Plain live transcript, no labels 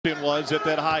Was at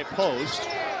that high post.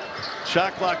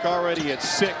 Shot clock already at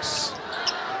 6.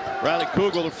 Riley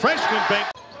Kugel, the freshman bank.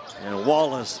 And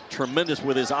Wallace, tremendous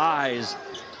with his eyes,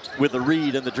 with the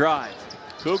read and the drive.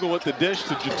 Kugel with the dish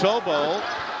to Jatobo.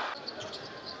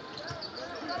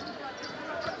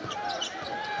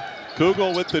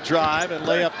 Kugel with the drive and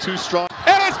layup too strong.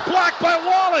 And it's blocked by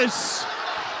Wallace.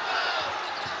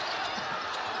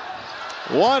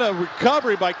 What a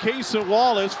recovery by Cason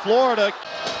Wallace. Florida.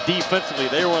 Defensively,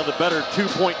 they were one of the better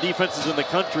two-point defenses in the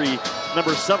country,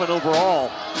 number 7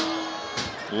 overall.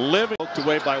 Poked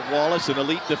away by Wallace, an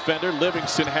elite defender.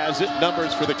 Livingston has it.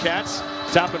 Numbers for the Cats.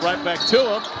 Topping right back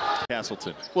to him.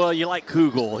 Castleton. Well, you like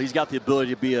Kugel. He's got the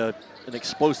ability to be an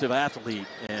explosive athlete,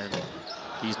 and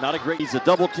he's not a great. He's a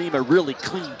double team, a really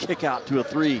clean kick out to a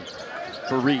 3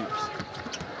 for REBS.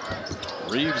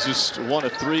 REBS just 1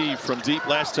 of 3 from deep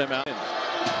last time out.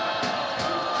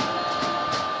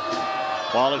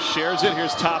 Wallace shares it.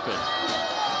 Here's Toppin.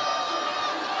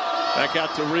 Back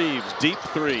out to REBS. Deep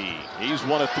 3. He's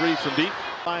 1 of 3 from deep.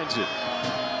 Finds it.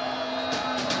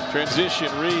 Transition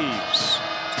REBS.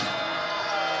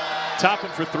 Toppin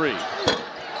for 3.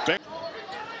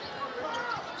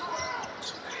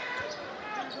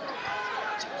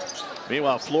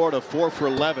 Meanwhile, Florida 4 for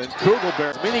 11. Kugel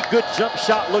as many good jump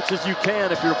shot looks as you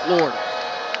can if you're Florida.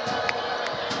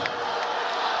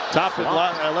 Toppin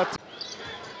left.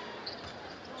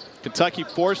 Kentucky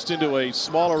forced into a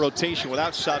smaller rotation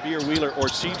without Xavier Wheeler or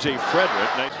C.J. Frederick.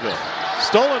 Knightsville.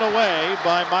 Stolen away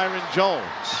by Myron Jones.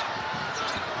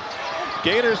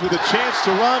 Gators with a chance to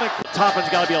run. Toppin's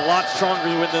got to be a lot stronger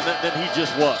than he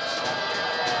just was.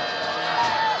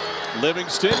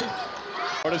 Livingston.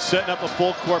 Florida setting up a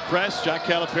full court press. John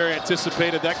Calipari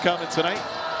anticipated that coming tonight.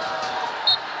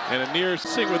 And a near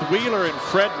sing with Wheeler and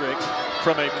Frederick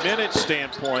from a minute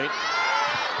standpoint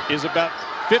is about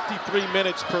 53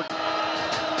 minutes per.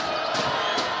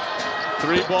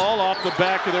 3 ball off the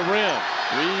back of the rim.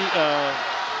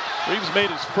 REBS made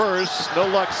his first. No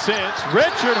luck since.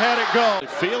 Richard had it go.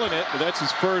 Feeling it, but that's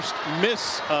his first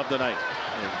miss of the night.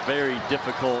 A very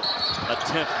difficult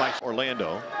attempt by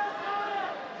Orlando.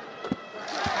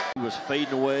 He was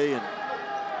fading away and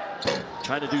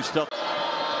trying to do stuff.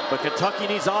 But Kentucky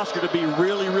needs Oscar to be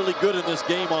really, really good in this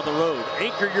game on the road.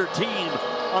 Anchor your team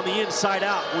on the inside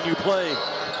out when you play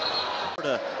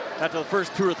after the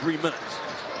first 2 or 3 minutes.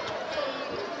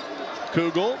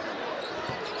 Kugel.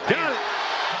 Got it.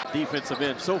 Defensive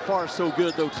end. So far, so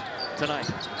good, though, tonight.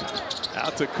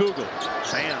 Out to Kugel.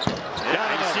 Bam.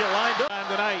 Yeah, you see it lined up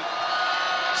tonight.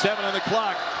 7 on the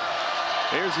clock.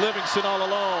 Here's Livingston all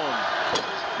alone.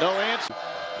 No answer.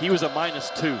 He was a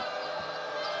 -2.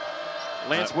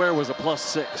 Lance Ware was a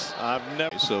 +6. I've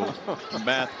never. So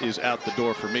math is out the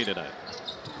door for me tonight.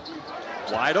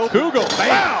 Wide open. Kugel.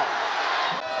 Wow.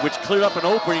 Which cleared up an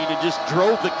opening and just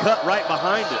drove the cut right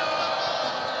behind it.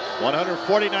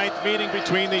 149th meeting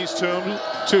between these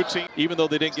two teams, even though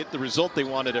they didn't get the result they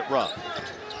wanted at Rupp.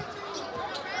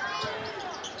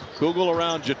 Kugel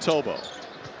around Jatobo.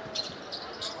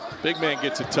 Big man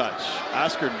gets a touch.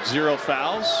 Oscar 0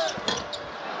 fouls.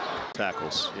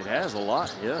 Tackles. It has a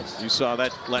lot, yes. You saw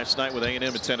that last night with A&M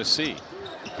and Tennessee.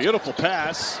 Beautiful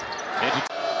pass.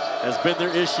 Has been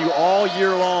their issue all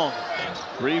year long.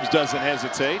 REBS doesn't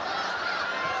hesitate.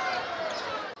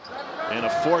 And a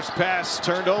forced pass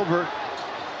turned over.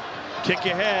 Kick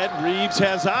ahead. REBS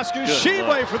has Oscar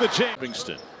Sheboy for the jam.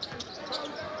 Livingston.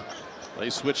 They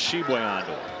switch Sheboy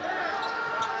onto him.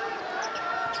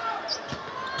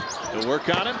 He'll work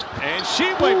on him. And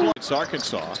Sheboy. It's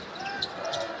Arkansas.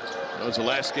 That was the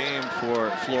last game for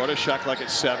Florida. Shot clock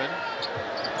at 7.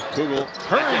 Kugel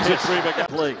hurries at 3 back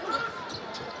play.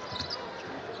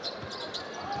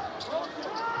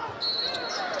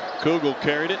 Kugel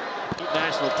carried it.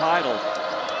 National title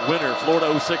winner, Florida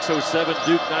 06-07,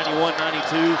 Duke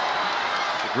 91-92,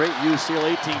 the great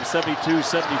UCLA team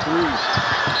 72-73.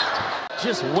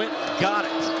 Just went and got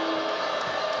it.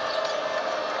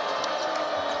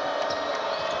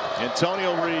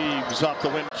 Antonio REBS off the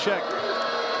win. Check.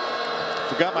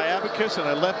 Forgot my abacus and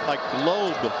I left my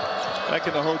globe back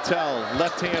in the hotel.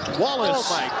 Left hand Wallace.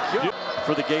 Oh my God.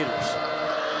 For the Gators.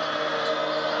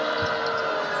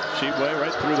 Sheboy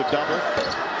right through the double.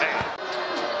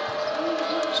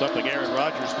 Something Aaron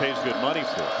Rodgers pays good money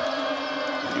for.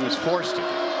 He was forced to.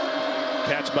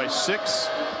 Cats by 6.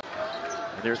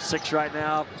 And they're at 6 right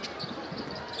now.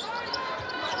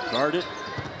 Guard it.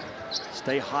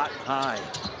 Stay hot and high.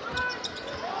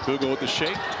 Kugel with the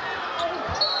shake.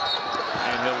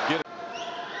 And he'll get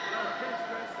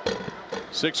it.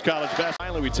 6 college basketball.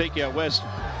 Finally, we take you out west.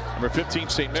 Number 15,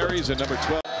 St. Mary's, and number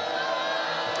 12.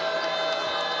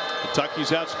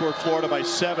 Kentucky's outscored Florida by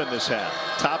 7 this half.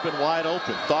 Top and wide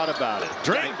open. Thought about it.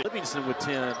 Drained it. Livingston with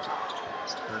 10.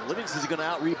 And Livingston's going to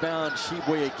out-rebound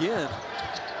Sheboy again.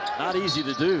 Not easy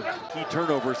to do. Key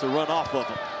turnovers to run off of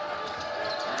them.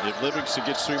 If Livingston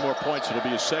gets 3 more points, it'll be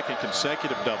his 2nd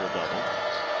consecutive double-double.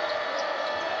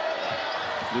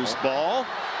 Loose ball.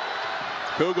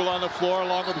 Kugel on the floor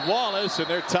along with Wallace, and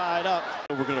they're tied up.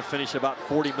 We're going to finish about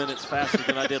 40 minutes faster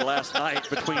than I did last night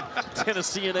between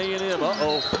Tennessee and A&M.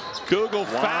 Uh-oh. Kugel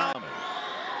found.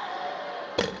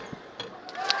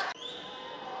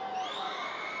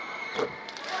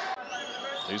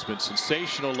 He's been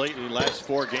sensational lately, last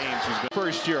 4 games. He's been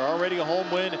first year, already a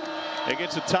home win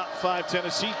against a top 5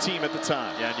 Tennessee team at the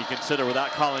time. Yeah, and you consider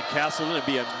without Colin Castleton, it'd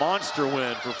be a monster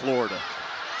win for Florida.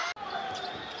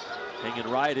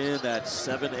 Hanging right in that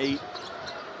 7-8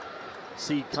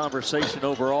 seed conversation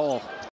overall.